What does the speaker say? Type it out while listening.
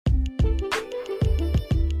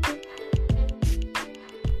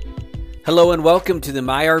Hello and welcome to the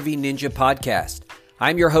My RV Ninja podcast.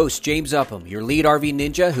 I'm your host, James Upham, your lead RV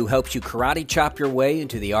ninja who helps you karate chop your way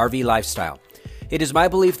into the RV lifestyle. It is my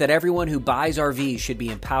belief that everyone who buys RVs should be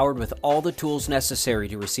empowered with all the tools necessary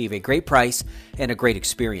to receive a great price and a great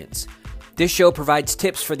experience. This show provides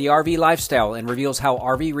tips for the RV lifestyle and reveals how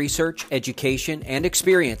RV research, education, and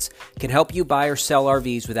experience can help you buy or sell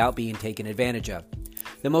RVs without being taken advantage of.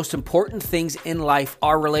 The most important things in life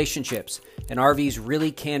are relationships, and RVs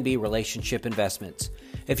really can be relationship investments.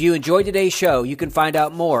 If you enjoyed today's show, you can find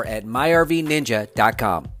out more at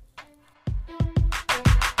myrvninja.com.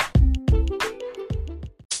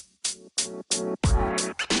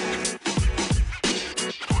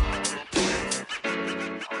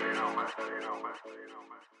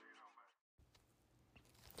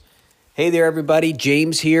 Hey there, everybody.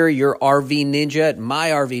 James here, your RV ninja at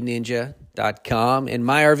myrvninja.com and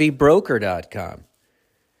myrvbroker.com.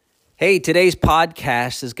 Hey, today's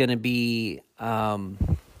podcast is going to be,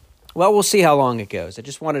 we'll see how long it goes. I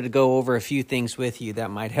just wanted to go over a few things with you that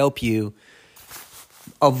might help you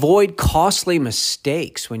avoid costly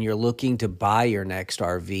mistakes when you're looking to buy your next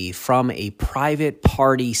RV from a private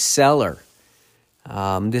party seller.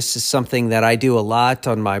 This is something that I do a lot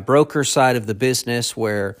on my broker side of the business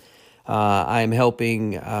where I'm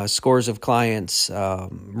helping scores of clients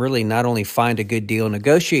really not only find a good deal,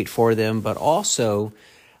 negotiate for them, but also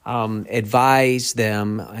advise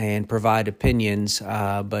them and provide opinions,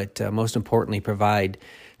 but most importantly, provide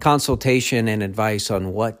consultation and advice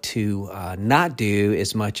on what to not do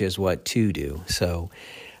as much as what to do. So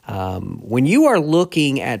when you are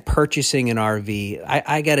looking at purchasing an RV,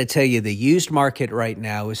 I got to tell you, the used market right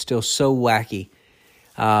now is still so wacky.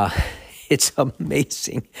 It's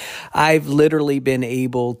amazing. I've literally been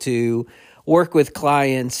able to work with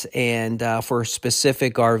clients and for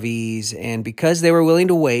specific RVs, and because they were willing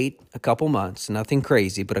to wait a couple months, nothing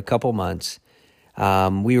crazy, but a couple months,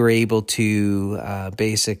 we were able to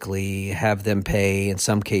basically have them pay, in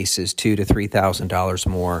some cases, $2,000 to $3,000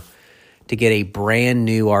 more to get a brand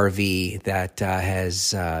new RV that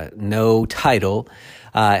has no title,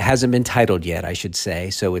 hasn't been titled yet, I should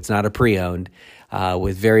say, so it's not a pre-owned,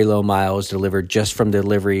 with very low miles delivered just from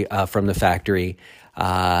delivery from the factory.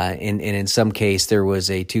 And in some case, there was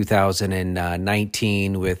a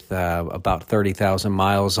 2019 with about 30,000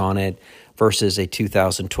 miles on it versus a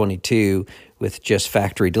 2022 with just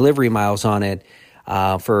factory delivery miles on it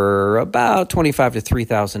for about $2,500 to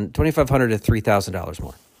 $3,000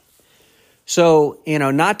 more. So,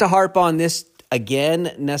 not to harp on this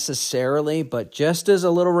again necessarily, but just as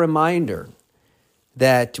a little reminder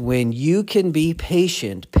that when you can be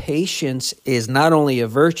patient, patience is not only a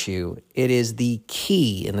virtue, it is the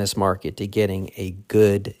key in this market to getting a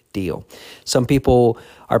good deal. Some people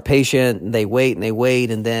are patient, and they wait,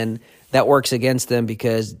 and then that works against them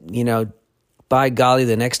because, by golly,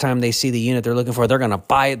 the next time they see the unit they're looking for, they're going to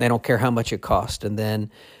buy it. They don't care how much it costs. And then,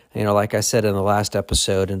 like I said in the last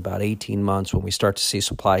episode, in about 18 months, when we start to see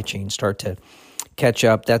supply chains start to catch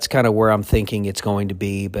up, that's kind of where I'm thinking it's going to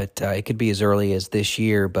be, but it could be as early as this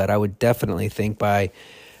year. But I would definitely think by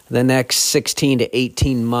the next 16 to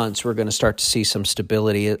 18 months, we're going to start to see some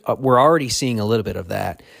stability. We're already seeing a little bit of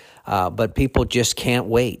that, but people just can't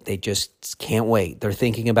wait. They just can't wait. They're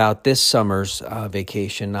thinking about this summer's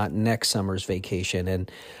vacation, not next summer's vacation.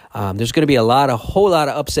 And there's going to be a whole lot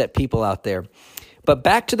of upset people out there. But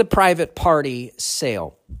back to the private party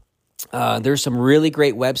sale. There's some really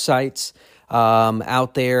great websites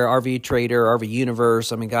out there, RV Trader, RV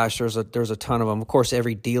Universe. I mean, gosh, there's a ton of them. Of course,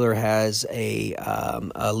 every dealer has a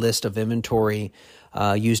list of inventory,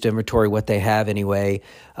 used inventory, what they have anyway.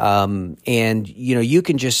 And you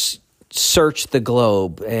can just search the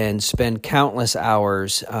globe and spend countless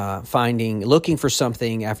hours looking for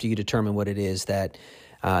something after you determine what it is that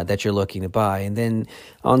you're looking to buy. And then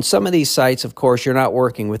on some of these sites, of course, you're not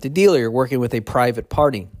working with the dealer, you're working with a private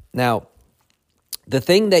party. Now, the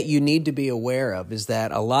thing that you need to be aware of is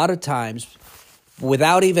that a lot of times,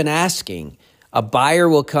 without even asking, a buyer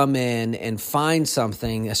will come in and find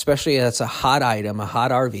something, especially if that's a hot item, a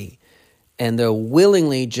hot RV, and they'll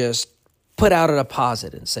willingly just put out a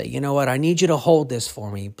deposit and say, you know what, I need you to hold this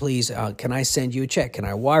for me. Please, can I send you a check? Can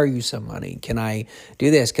I wire you some money? Can I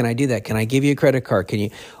do this? Can I do that? Can I give you a credit card?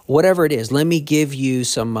 Whatever it is, let me give you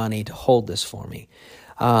some money to hold this for me.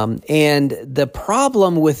 And the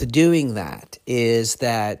problem with doing that is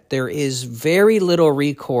that there is very little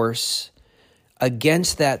recourse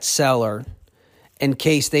against that seller in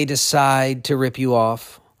case they decide to rip you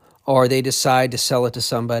off or they decide to sell it to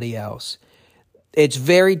somebody else. It's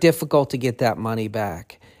very difficult to get that money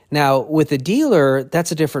back. Now, with a dealer,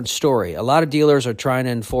 that's a different story. A lot of dealers are trying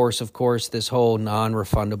to enforce, of course, this whole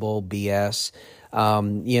non-refundable BS.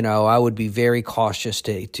 I would be very cautious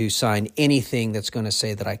to sign anything that's going to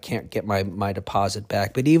say that I can't get my deposit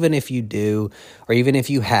back. But even if you do, or even if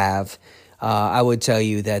you have, I would tell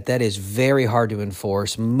you that is very hard to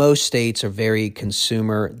enforce. Most states are very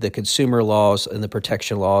the consumer laws and the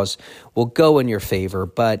protection laws will go in your favor.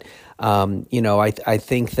 But, I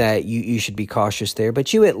think that you should be cautious there.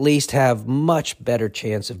 But you at least have much better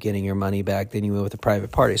chance of getting your money back than you will with a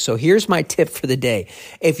private party. So here's my tip for the day.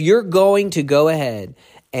 If you're going to go ahead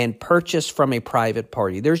and purchase from a private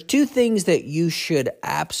party, there's two things that you should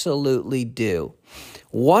absolutely do.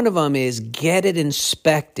 One of them is get it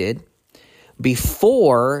inspected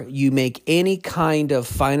before you make any kind of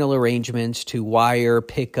final arrangements to wire,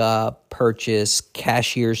 pick up, purchase,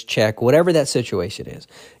 cashier's check, whatever that situation is.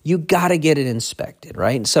 You got to get it inspected,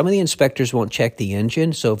 right? And some of the inspectors won't check the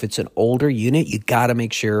engine. So if it's an older unit, you got to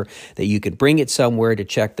make sure that you can bring it somewhere to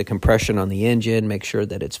check the compression on the engine, make sure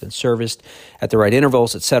that it's been serviced at the right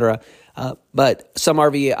intervals, etc. But some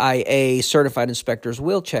RVIA certified inspectors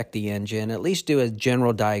will check the engine, at least do a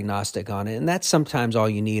general diagnostic on it. And that's sometimes all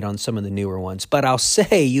you need on some of the newer ones. But I'll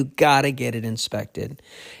say you got to get it inspected.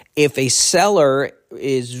 If a seller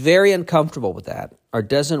is very uncomfortable with that or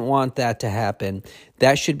doesn't want that to happen,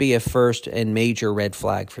 that should be a first and major red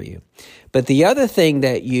flag for you. But the other thing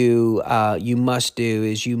that you must do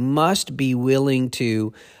is you must be willing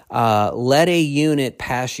to let a unit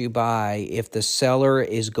pass you by if the seller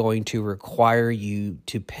is going to require you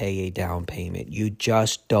to pay a down payment. You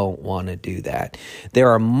just don't want to do that. There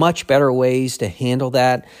are much better ways to handle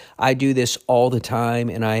that. I do this all the time,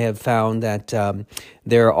 and I have found that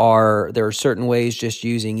there are certain ways just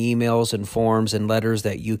using emails and forms and letters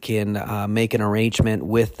that you can make an arrangement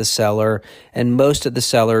with the seller. And most of the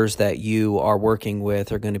sellers that you are working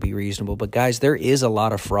with are going to be reasonable. But guys, there is a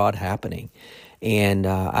lot of fraud happening. And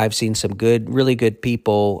I've seen some really good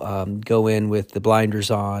people go in with the blinders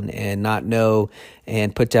on and not know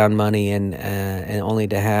and put down money and only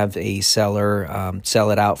to have a seller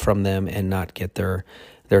sell it out from them and not get their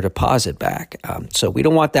deposit back. So we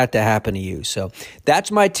don't want that to happen to you. So that's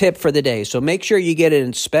my tip for the day. So make sure you get it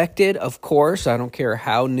inspected. Of course, I don't care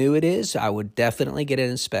how new it is. I would definitely get it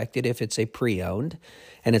inspected if it's a pre-owned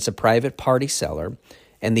and it's a private party seller.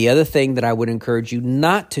 And the other thing that I would encourage you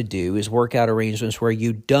not to do is work out arrangements where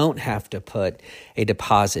you don't have to put a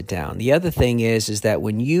deposit down. The other thing is that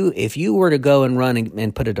if you were to go and run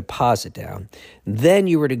and put a deposit down, then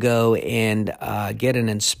you were to go and get an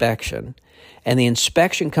inspection, and the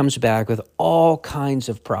inspection comes back with all kinds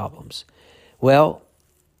of problems. Well,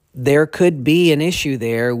 there could be an issue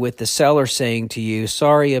there with the seller saying to you,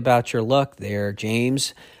 sorry about your luck there,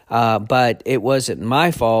 James. But it wasn't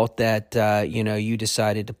my fault that, you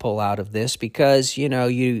decided to pull out of this because,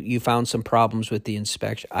 you found some problems with the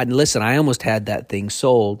inspection. Listen, I almost had that thing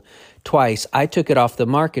sold twice. I took it off the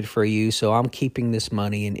market for you, so I'm keeping this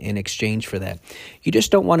money in exchange for that. You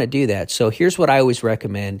just don't want to do that. So here's what I always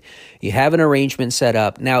recommend. You have an arrangement set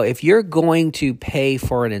up. Now, if you're going to pay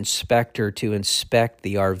for an inspector to inspect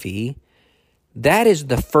the RV, that is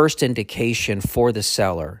the first indication for the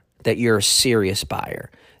seller that you're a serious buyer.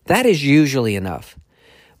 That is usually enough.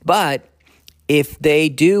 But if they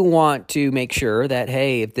do want to make sure that,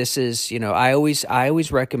 hey, if this is, I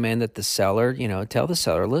always recommend that the seller, tell the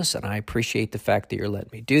seller, listen, I appreciate the fact that you're letting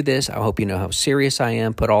me do this. I hope you know how serious I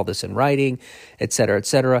am. Put all this in writing, et cetera, et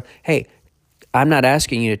cetera. Hey, I'm not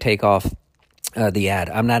asking you to take off the ad.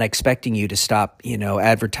 I'm not expecting you to stop,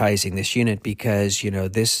 advertising this unit because,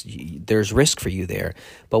 there's risk for you there.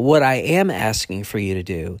 But what I am asking for you to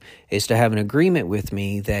do is to have an agreement with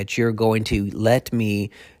me that you're going to let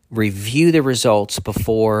me review the results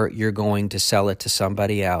before you're going to sell it to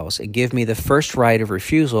somebody else and give me the first right of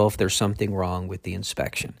refusal if there's something wrong with the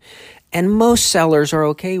inspection. And most sellers are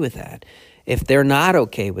okay with that. If they're not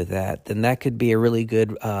okay with that, then that could be a really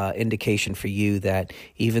good indication for you that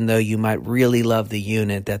even though you might really love the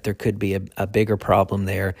unit, that there could be a bigger problem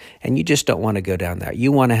there, and you just don't want to go down there.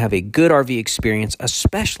 You want to have a good RV experience,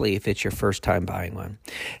 especially if it's your first time buying one.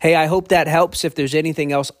 Hey, I hope that helps. If there's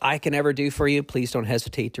anything else I can ever do for you, please don't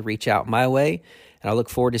hesitate to reach out my way, and I look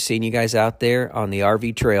forward to seeing you guys out there on the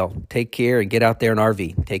RV trail. Take care and get out there and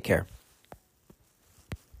RV. Take care.